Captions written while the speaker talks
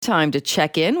time to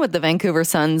check in with the Vancouver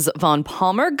Sun's Vaughn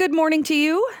Palmer. Good morning to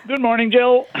you. Good morning,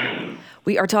 Jill.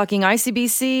 We are talking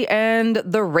ICBC and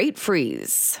the rate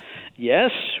freeze.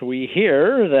 Yes, we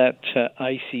hear that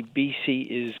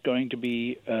ICBC is going to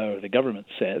be, the government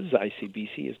says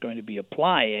ICBC is going to be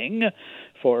applying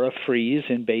for a freeze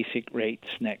in basic rates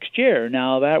next year.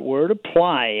 Now, that word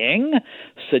applying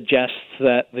suggests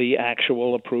that the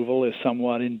actual approval is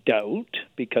somewhat in doubt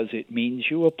because it means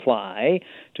you apply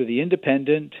to the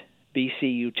Independent BC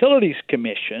Utilities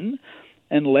Commission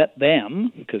and let them,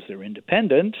 because they're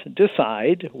independent,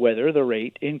 decide whether the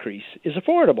rate increase is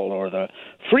affordable or the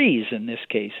freeze in this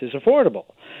case is affordable.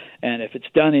 And if it's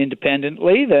done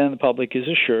independently, then the public is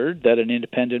assured that an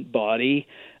independent body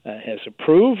has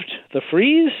approved the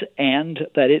freeze and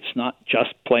that it's not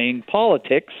just playing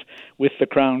politics with the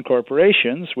Crown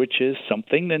corporations, which is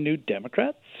something the New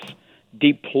Democrats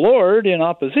deplored in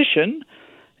opposition,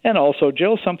 and also,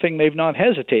 Jill, something they've not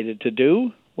hesitated to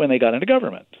do when they got into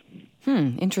government.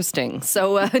 Interesting.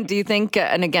 So do you think,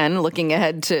 and again, looking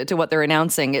ahead to what they're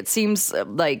announcing, it seems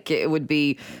like it would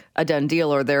be a done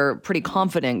deal, or they're pretty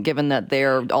confident given that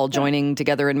they're all joining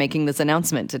together and making this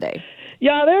announcement today?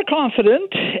 Yeah, they're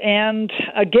confident. And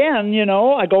again,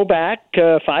 I go back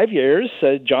 5 years.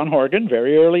 John Horgan,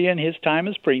 very early in his time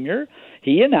as Premier,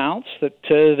 he announced that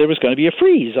there was going to be a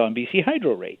freeze on BC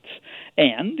Hydro rates.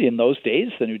 And in those days,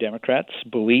 the New Democrats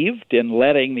believed in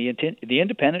letting the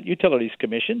Independent Utilities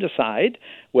Commission decide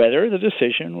whether the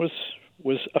decision was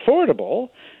affordable.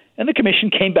 And the Commission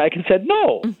came back and said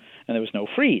no, and there was no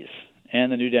freeze.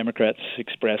 And the New Democrats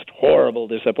expressed horrible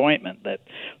disappointment that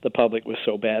the public was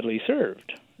so badly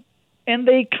served. And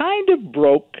they kind of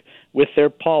broke with their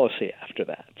policy after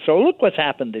that. So look what's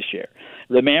happened this year.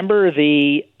 Remember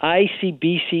the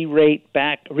ICBC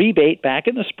rebate back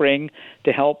in the spring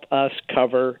to help us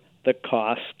cover the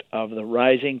cost of the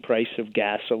rising price of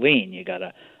gasoline. You got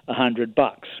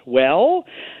 $100. Well,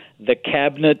 the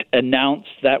cabinet announced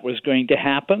that was going to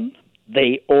happen.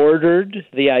 They ordered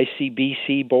the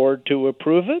ICBC board to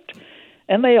approve it,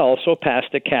 and they also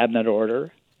passed a cabinet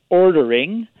order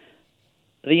ordering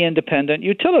the Independent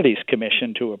Utilities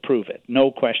Commission to approve it.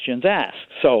 No questions asked.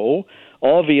 So,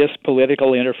 obvious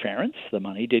political interference, the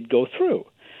money did go through.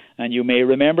 And you may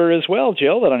remember as well,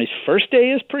 Jill, that on his first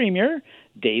day as Premier,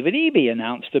 David Eby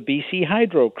announced a BC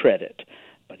Hydro credit.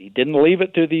 But he didn't leave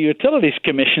it to the Utilities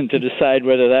Commission to decide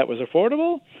whether that was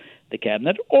affordable. The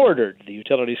Cabinet ordered the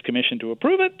Utilities Commission to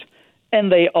approve it,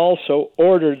 and they also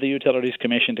ordered the Utilities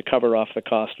Commission to cover off the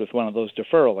cost with one of those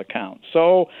deferral accounts.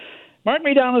 So, mark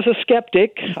me down as a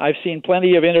skeptic. I've seen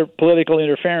plenty of political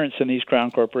interference in these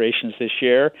Crown corporations this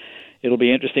year. It'll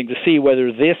be interesting to see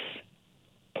whether this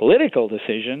political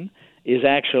decision is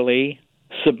actually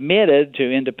submitted to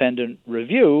independent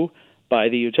review by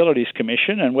the Utilities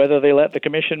Commission and whether they let the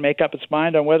Commission make up its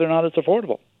mind on whether or not it's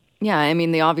affordable. Yeah, I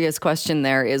mean, the obvious question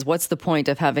there is what's the point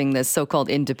of having this so-called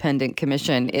independent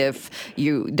commission if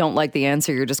you don't like the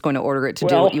answer, you're just going to order it to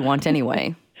do what you want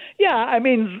anyway? Yeah, I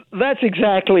mean, that's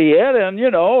exactly it. And,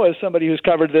 as somebody who's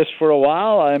covered this for a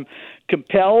while, I'm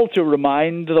compelled to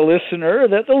remind the listener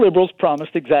that the Liberals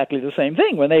promised exactly the same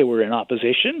thing when they were in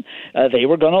opposition. They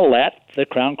were going to let the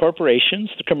Crown corporations,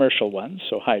 the commercial ones,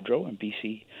 so Hydro and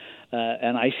BC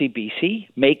and ICBC,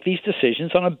 make these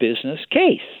decisions on a business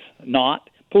case, not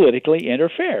politically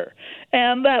interfere.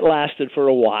 And that lasted for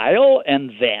a while,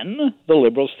 and then the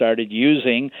Liberals started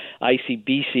using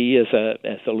ICBC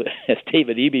as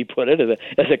David Eby put it,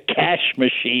 as a cash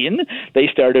machine. They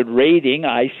started raiding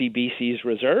ICBC's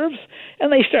reserves,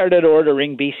 and they started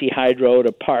ordering BC Hydro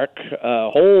to park a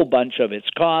whole bunch of its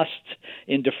costs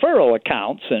in deferral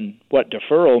accounts. And what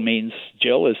deferral means,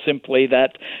 Jill, is simply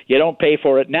that you don't pay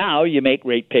for it now, you make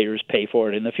ratepayers pay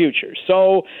for it in the future.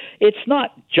 So it's not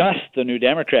just the New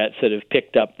Democrats that have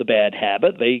picked up the bad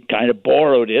habit. They kind of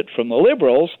borrowed it from the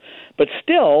Liberals. But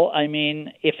still, I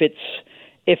mean, if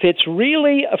it's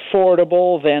really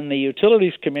affordable, then the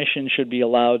Utilities Commission should be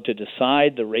allowed to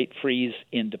decide the rate freeze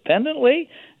independently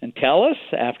and tell us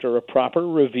after a proper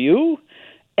review.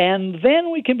 And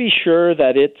then we can be sure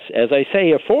that it's, as I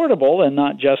say, affordable and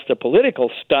not just a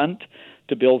political stunt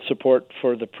to build support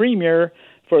for the Premier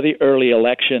for the early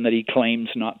election that he claims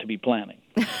not to be planning.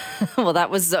 Well, that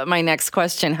was my next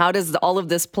question. How does all of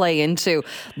this play into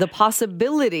the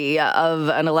possibility of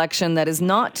an election that is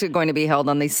not going to be held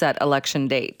on the set election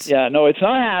date? Yeah, no, it's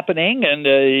not happening,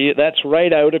 and that's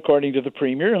right out according to the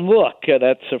Premier. And look,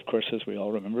 that's, of course, as we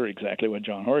all remember, exactly what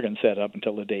John Horgan said up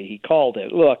until the day he called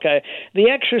it. Look, the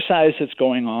exercise that's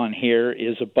going on here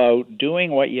is about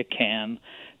doing what you can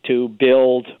to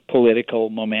build political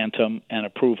momentum and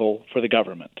approval for the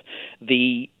government.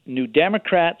 The New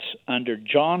Democrats under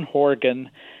John Horgan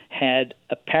had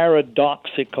a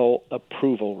paradoxical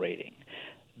approval rating.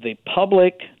 The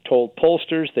public told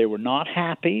pollsters they were not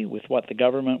happy with what the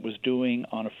government was doing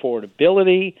on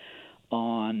affordability,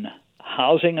 on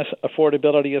housing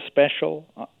affordability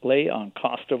especially, on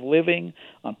cost of living,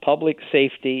 on public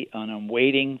safety, and on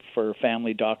waiting for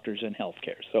family doctors and health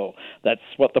care. So that's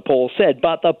what the polls said.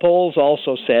 But the polls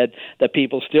also said that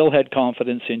people still had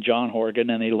confidence in John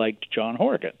Horgan and they liked John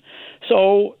Horgan.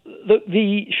 So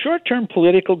the short-term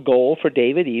political goal for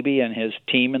David Eby and his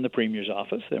team in the Premier's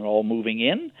office, they're all moving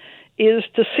in, is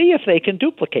to see if they can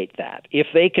duplicate that. If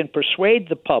they can persuade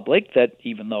the public that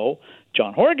even though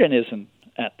John Horgan isn't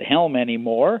at the helm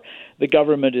anymore, the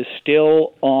government is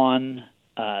still on,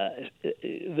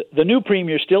 the new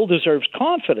Premier still deserves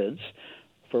confidence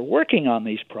for working on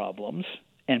these problems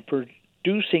and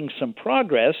producing some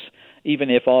progress, even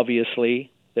if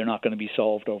obviously they're not going to be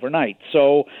solved overnight.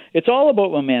 So it's all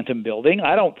about momentum building.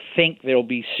 I don't think there'll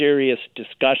be serious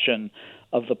discussion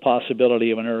of the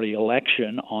possibility of an early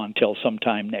election until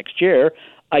sometime next year.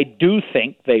 I do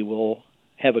think they will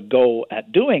have a go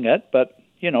at doing it, but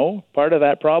part of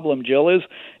that problem, Jill, is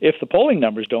if the polling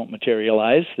numbers don't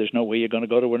materialize, there's no way you're going to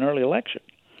go to an early election.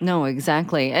 No,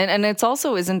 exactly. And it's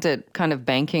also, isn't it kind of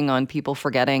banking on people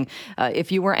forgetting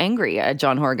if you were angry at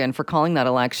John Horgan for calling that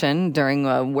election during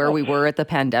where we were at the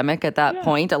pandemic at that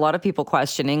point? A lot of people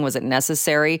questioning, was it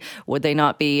necessary? Would they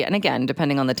not be, and again,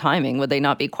 depending on the timing, would they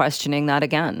not be questioning that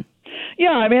again? Yeah,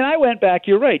 I went back,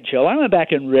 you're right, Jill. I went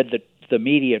back and read the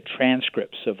media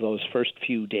transcripts of those first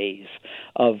few days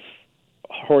of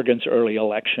Horgan's early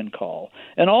election call.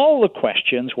 And all the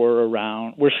questions were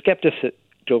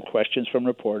skeptical questions from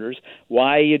reporters.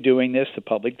 Why are you doing this? The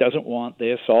public doesn't want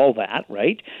this, all that,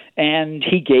 right? And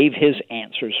he gave his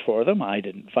answers for them. I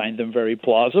didn't find them very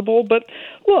plausible. But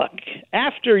look,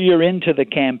 after you're into the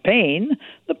campaign,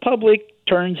 the public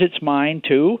turns its mind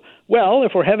to, well,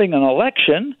 if we're having an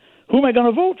election, who am I going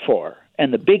to vote for?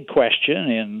 And the big question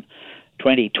in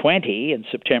 2020, in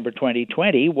September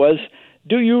 2020, was,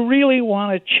 do you really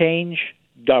want to change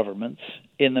governments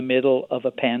in the middle of a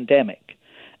pandemic?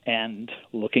 And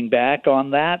looking back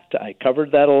on that, I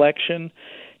covered that election.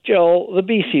 Jill, the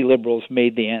BC Liberals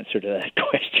made the answer to that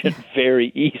question very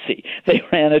easy. They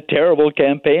ran a terrible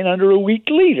campaign under a weak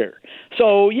leader.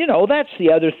 So, that's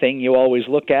the other thing you always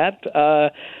look at.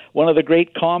 One of the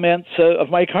great comments of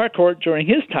Mike Harcourt during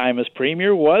his time as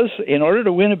Premier was, in order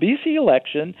to win a BC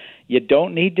election, you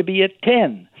don't need to be a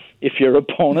 10. If your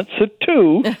opponent's a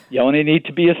 2, you only need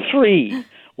to be a 3.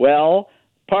 Well,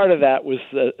 part of that was,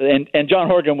 and John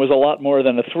Horgan was a lot more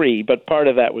than a 3, but part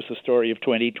of that was the story of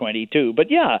 2022. But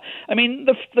yeah,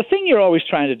 the thing you're always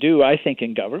trying to do, I think,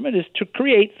 in government is to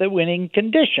create the winning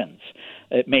conditions.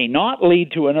 It may not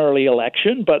lead to an early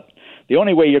election, but the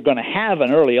only way you're going to have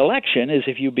an early election is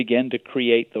if you begin to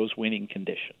create those winning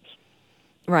conditions.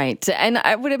 Right. And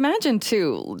I would imagine,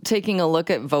 too, taking a look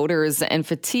at voters and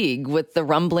fatigue with the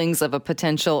rumblings of a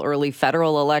potential early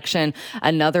federal election,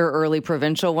 another early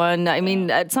provincial one.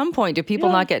 At some point, do people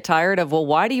not get tired of, well,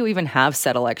 why do you even have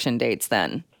set election dates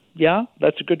then? Yeah,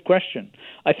 that's a good question.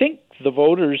 I think the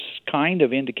voters kind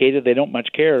of indicated they don't much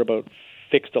care about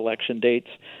fixed election dates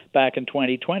back in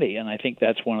 2020, and I think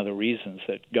that's one of the reasons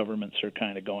that governments are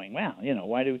kind of going, wow,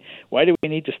 why do we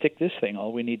need to stick this thing?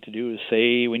 All we need to do is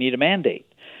say we need a mandate.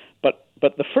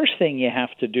 But the first thing you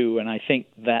have to do, and I think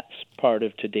that's part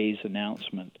of today's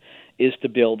announcement, is to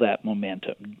build that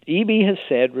momentum. Eby has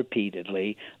said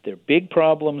repeatedly there are big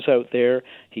problems out there.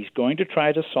 He's going to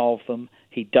try to solve them.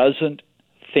 He doesn't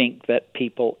think that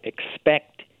people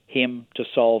expect him to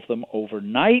solve them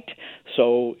overnight,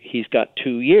 so he's got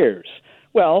 2 years.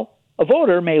 Well, a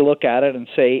voter may look at it and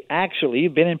say, actually,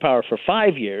 you've been in power for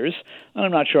 5 years, and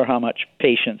I'm not sure how much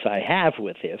patience I have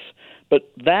with this. But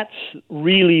that's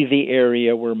really the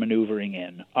area we're maneuvering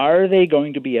in. Are they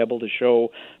going to be able to show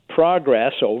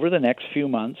progress over the next few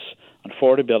months on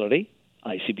affordability?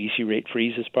 ICBC rate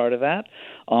freeze is part of that.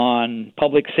 On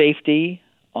public safety,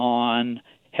 on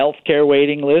healthcare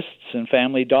waiting lists and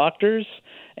family doctors,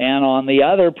 and on the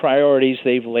other priorities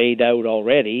they've laid out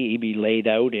already. Eby laid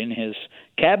out in his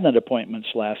cabinet appointments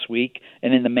last week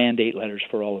and in the mandate letters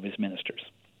for all of his ministers.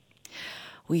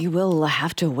 We will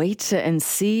have to wait and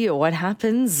see what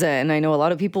happens. And I know a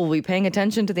lot of people will be paying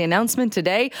attention to the announcement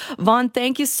today. Vaughn,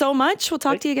 thank you so much. We'll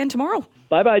talk to you again tomorrow.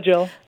 Bye-bye, Jill.